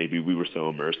understood that maybe we were so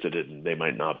immersed in it and they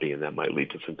might not be, and that might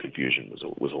lead to some confusion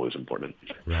was always important.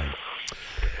 Right.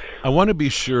 I want to be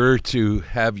sure to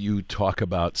have you talk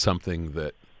about something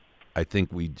that I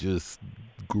think we just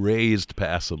grazed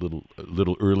past a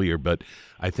little earlier, but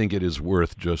I think it is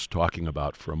worth just talking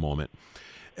about for a moment.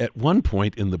 At one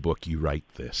point in the book, you write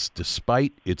this: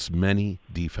 despite its many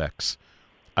defects,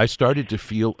 I started to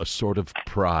feel a sort of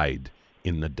pride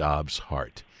in Nadav's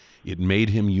heart. It made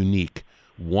him unique,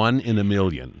 one in a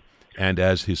million, and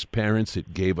as his parents,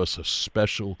 it gave us a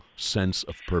special sense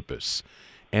of purpose.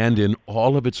 And in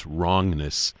all of its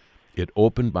wrongness, it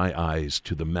opened my eyes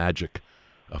to the magic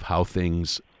of how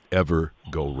things ever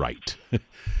go right.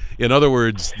 In other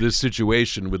words, this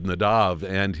situation with Nadav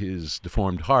and his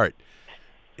deformed heart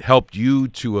helped you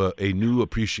to a new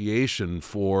appreciation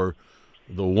for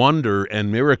the wonder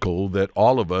and miracle that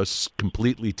all of us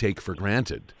completely take for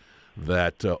granted,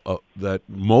 that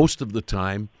most of the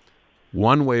time,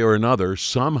 one way or another,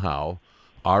 somehow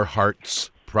our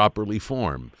hearts properly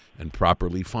form and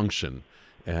properly function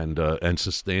and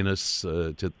sustain us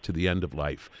to the end of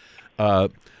life.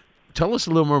 Tell us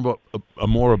a little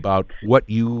more about what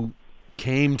you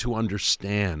came to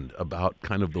understand about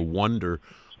kind of the wonder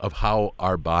of how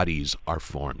our bodies are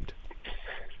formed.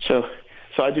 So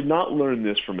So I did not learn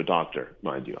this from a doctor,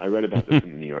 mind you. I read about this in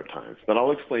the New York Times. But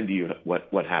I'll explain to you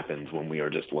what happens when we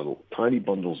are just little tiny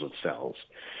bundles of cells.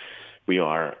 We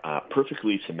are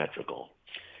perfectly symmetrical.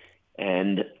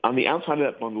 And on the outside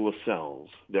of that bundle of cells,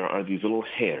 there are these little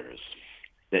hairs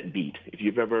that beat. If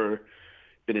you've ever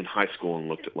been in high school and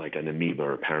looked at like an amoeba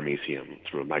or a paramecium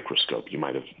through a microscope, you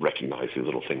might have recognized these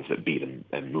little things that beat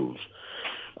and move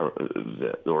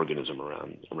the organism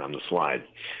around the slide.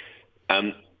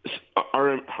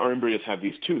 Our embryos have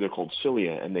these too. They're called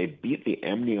cilia, and they beat the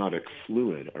amniotic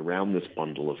fluid around this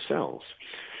bundle of cells.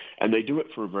 And they do it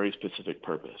for a very specific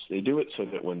purpose. They do it so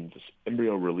that when this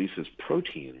embryo releases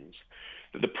proteins,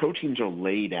 that the proteins are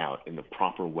laid out in the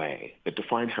proper way that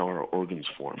define how our organs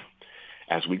form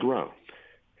as we grow.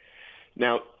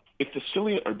 Now, if the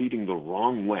cilia are beating the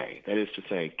wrong way, that is to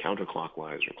say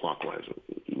counterclockwise or clockwise,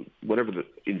 whatever the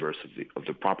inverse of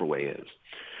the proper way is,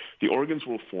 the organs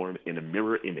will form in a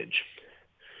mirror image.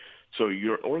 So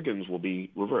your organs will be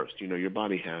reversed. You know, your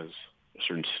body has a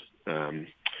certain,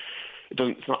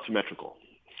 it's not symmetrical.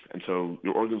 And so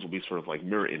your organs will be sort of like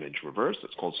mirror image reversed.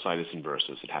 It's called situs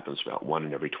inversus. It happens to about 1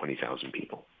 in every 20,000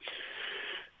 people.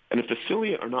 And if the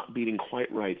cilia are not beating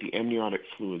quite right, the amniotic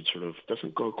fluid sort of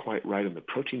doesn't go quite right, and the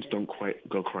proteins don't quite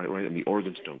go quite right, and the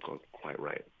organs don't go quite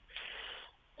right.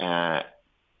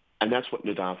 And that's what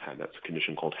Nadav had. That's a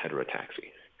condition called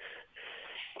heterotaxy.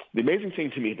 The amazing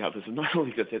thing to me about this is not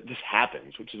only that this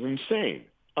happens, which is insane,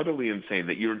 utterly insane,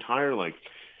 that your entire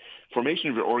formation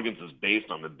of your organs is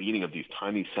based on the beating of these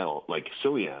tiny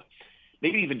cilia,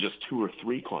 maybe even just 2 or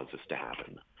 3 cause this to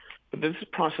happen. But this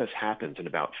process happens in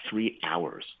about 3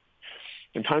 hours.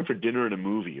 In time for dinner and a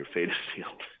movie, your fate is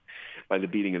sealed by the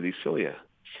beating of these cilia.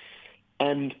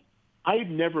 And I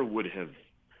never would have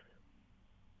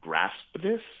grasped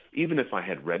this, even if I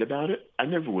had read about it. I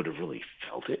never would have really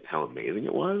felt it, how amazing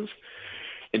it was,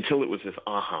 until it was this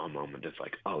aha moment. It's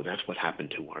like, oh, that's what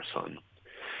happened to our son.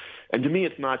 And to me,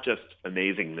 it's not just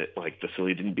amazing that the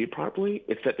cilia didn't beat properly.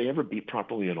 It's that they ever beat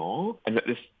properly at all, and that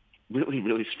this really,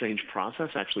 really strange process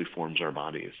actually forms our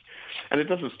bodies. And it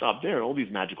doesn't stop there. All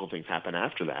these magical things happen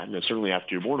after that. And certainly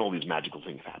after you're born, all these magical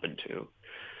things happen too.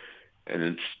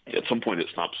 And at some point it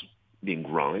stops being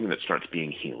growing and it starts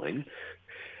being healing.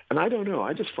 And I don't know.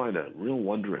 I just find a real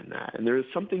wonder in that. And there is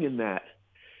something in that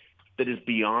is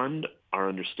beyond our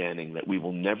understanding that we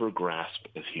will never grasp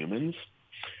as humans.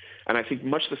 And I think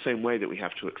much the same way that we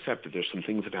have to accept that there's some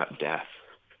things about death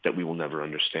that we will never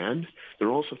understand, there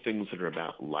are also things that are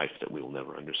about life that we will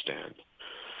never understand.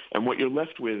 And what you're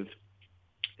left with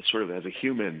is sort of, as a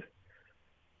human,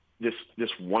 this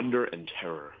wonder and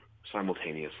terror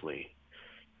simultaneously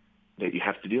that you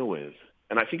have to deal with.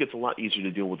 And I think it's a lot easier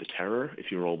to deal with the terror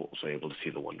if you're also able to see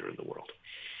the wonder in the world.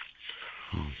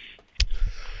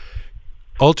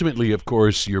 Ultimately, of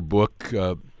course, your book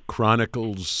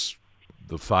chronicles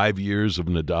the 5 years of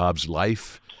Nadav's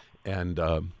life and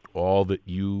all that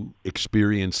you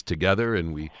experienced together,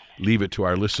 and we leave it to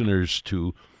our listeners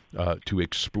to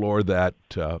explore that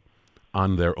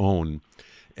on their own.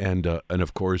 And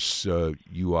of course,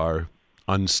 you are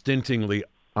unstintingly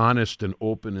honest and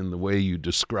open in the way you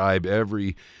describe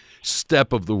every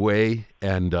step of the way,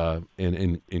 and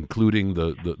including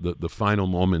the final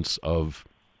moments of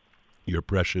your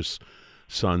precious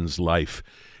son's life,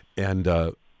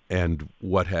 and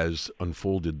what has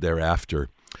unfolded thereafter.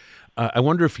 I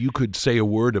wonder if you could say a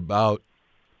word about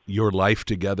your life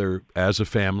together as a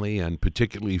family, and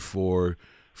particularly for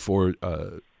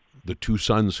the 2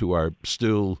 sons who are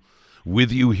still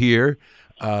with you here,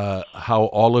 how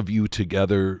all of you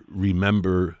together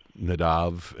remember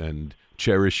Nadav and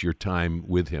cherish your time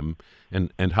with him,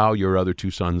 and how your other 2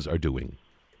 sons are doing.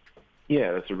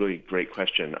 Yeah, that's a really great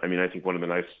question. I mean, I think one of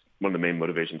the main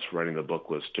motivations for writing the book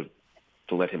was to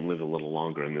let him live a little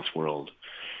longer in this world.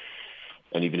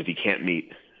 And even if he can't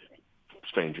meet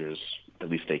strangers, at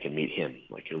least they can meet him,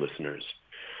 like your listeners.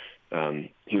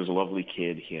 He was a lovely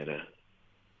kid. He had a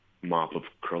mop of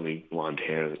curly blonde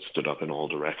hair that stood up in all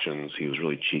directions. He was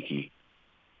really cheeky,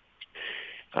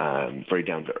 very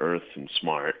down to earth and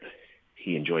smart.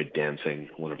 He enjoyed dancing.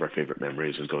 One of our favorite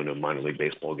memories is going to a minor league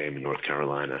baseball game in North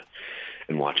Carolina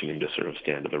and watching him just sort of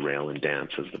stand at the rail and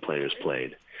dance as the players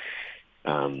played.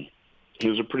 He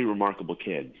was a pretty remarkable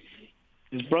kid.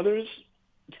 His brothers,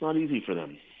 it's not easy for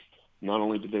them. Not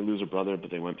only did they lose a brother, but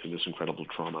they went through this incredible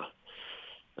trauma,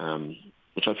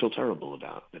 which I feel terrible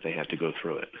about, that they had to go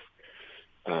through it.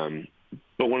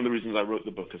 But one of the reasons I wrote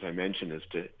the book, as I mentioned, is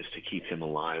to keep him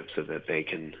alive so that they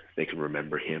can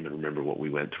remember him and remember what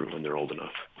we went through when they're old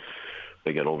enough.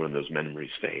 They get older and those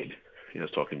memories fade. I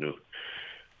was talking to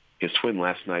his twin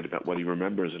last night about what he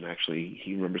remembers, and actually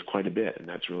he remembers quite a bit, and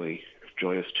that's really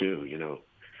joyous too.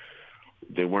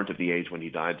 They weren't at the age when he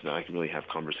died that I could really have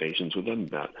conversations with them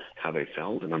about how they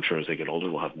felt, and I'm sure as they get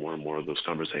older we'll have more and more of those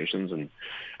conversations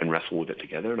and wrestle with it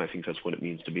together, and I think that's what it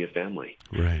means to be a family.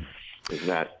 Right. Is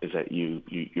that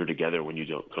you're together when you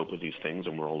don't cope with these things,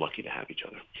 and we're all lucky to have each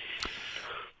other.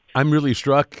 I'm really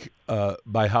struck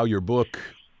by how your book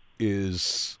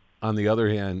is, on the other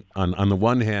hand, on the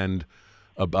one hand,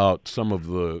 about some of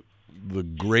the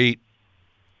great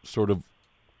sort of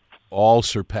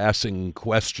all-surpassing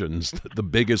questions, the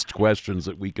biggest questions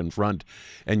that we confront,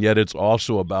 and yet it's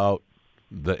also about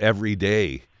the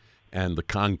everyday and the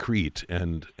concrete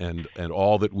and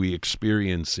all that we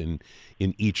experience in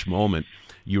each moment.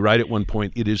 You write at one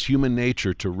point, "It is human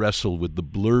nature to wrestle with the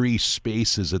blurry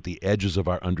spaces at the edges of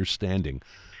our understanding.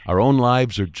 Our own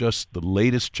lives are just the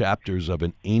latest chapters of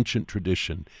an ancient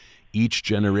tradition, each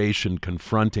generation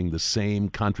confronting the same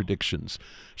contradictions,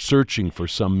 searching for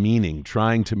some meaning,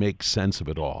 trying to make sense of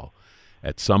it all.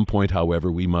 At some point,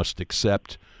 however, we must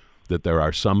accept that there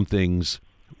are some things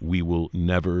we will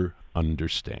never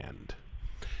understand.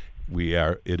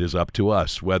 It is up to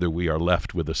us whether we are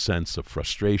left with a sense of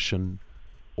frustration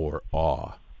or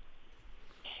awe."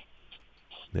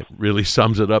 It really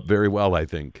sums it up very well, I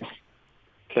think.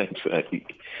 Thanks.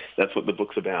 That's what the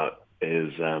book's about,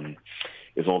 is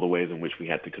all the ways in which we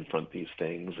had to confront these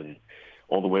things, and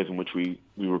all the ways in which we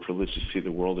were privileged to see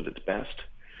the world at its best,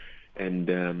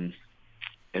 and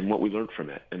what we learned from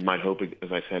it. And my hope,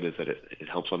 as I said, is that it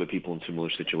helps other people in similar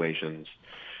situations,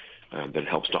 that it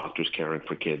helps doctors caring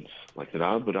for kids like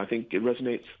Nadav. But I think it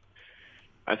resonates.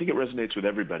 I think it resonates with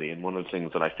everybody. And one of the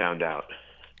things that I found out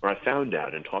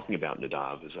in talking about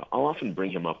Nadav is I'll often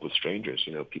bring him up with strangers.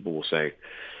 People will say,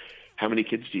 "How many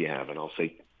kids do you have?" And I'll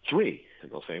say, 3.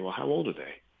 And they'll say, "Well, how old are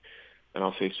they?" And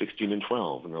I'll say 16 and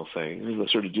 12. And they'll say, they'll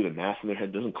sort of do the math in their head.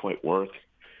 It doesn't quite work.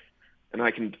 And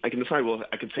I can decide, well,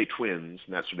 I could say twins,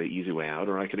 and that's sort of the easy way out,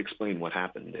 or I could explain what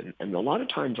happened. And a lot of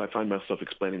times I find myself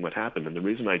explaining what happened. And the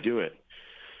reason I do it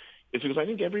is because I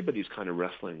think everybody's kind of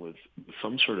wrestling with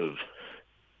some sort of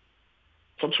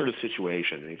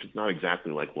situation. And if it's not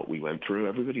exactly like what we went through,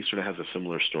 everybody sort of has a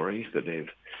similar story that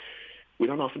we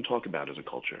don't often talk about as a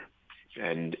culture.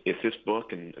 And if this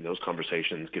book and those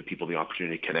conversations give people the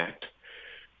opportunity to connect,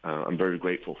 I'm very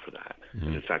grateful for that. Mm-hmm.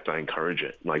 And in fact, I encourage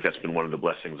it. That's been one of the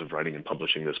blessings of writing and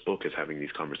publishing this book, is having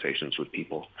these conversations with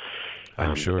people.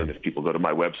 I'm sure. And if people go to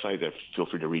my website, feel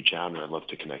free to reach out, and I'd love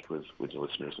to connect with your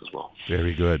listeners as well.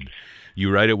 Very good. You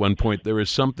write at one point, "There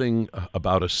is something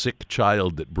about a sick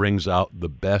child that brings out the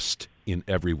best in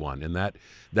everyone." And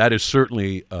that is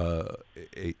certainly a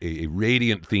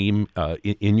radiant theme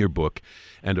in your book.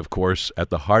 And, of course, at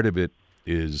the heart of it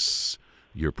is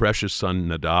your precious son,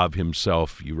 Nadav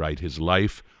himself. You write, "His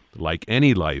life, like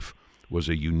any life, was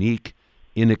a unique,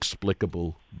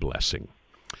 inexplicable blessing."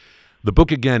 The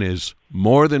book, again, is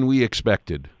More Than We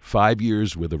Expected, 5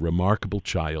 Years with a Remarkable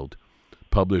Child,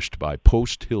 published by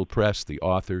Post Hill Press, the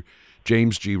author,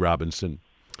 James G. Robinson.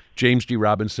 James G.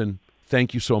 Robinson,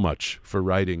 thank you so much for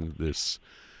writing this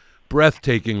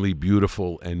breathtakingly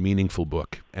beautiful and meaningful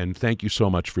book. And thank you so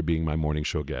much for being my morning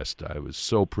show guest. I was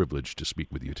so privileged to speak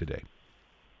with you today.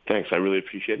 Thanks. I really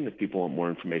appreciate it. And if people want more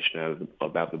information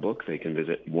about the book, they can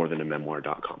visit morethan a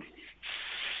memoir.com.